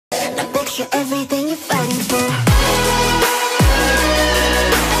makes you everything you're fighting for.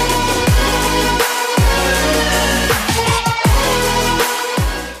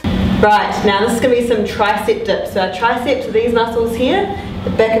 Right, now this is going to be some tricep dips. So our triceps are these muscles here,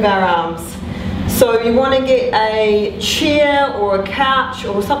 the back of our arms. So you want to get a chair or a couch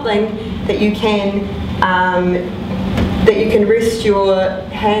or something that you can rest your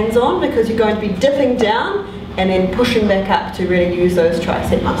hands on, because you're going to be dipping down and then pushing back up to really use those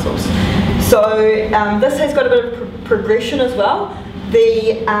tricep muscles. So this has got a bit of progression as well.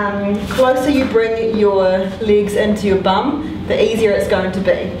 The closer you bring your legs into your bum, the easier it's going to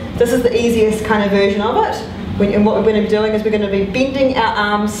be. This is the easiest kind of version of it. And what we're going to be doing is we're going to be bending our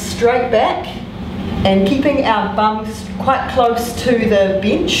arms straight back and keeping our bums quite close to the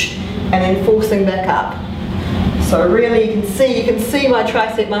bench and then forcing back up. So really you can see my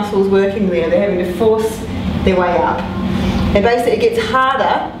tricep muscles working there. They're having to force their way up. And basically it gets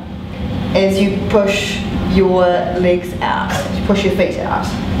harder as you push your legs out, as you push your feet out.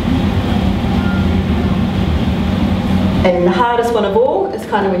 And the hardest one of all is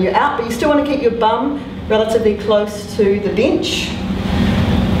kind of when you're out, but you still want to keep your bum relatively close to the bench.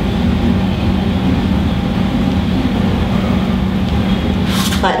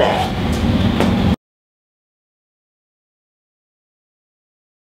 Like that.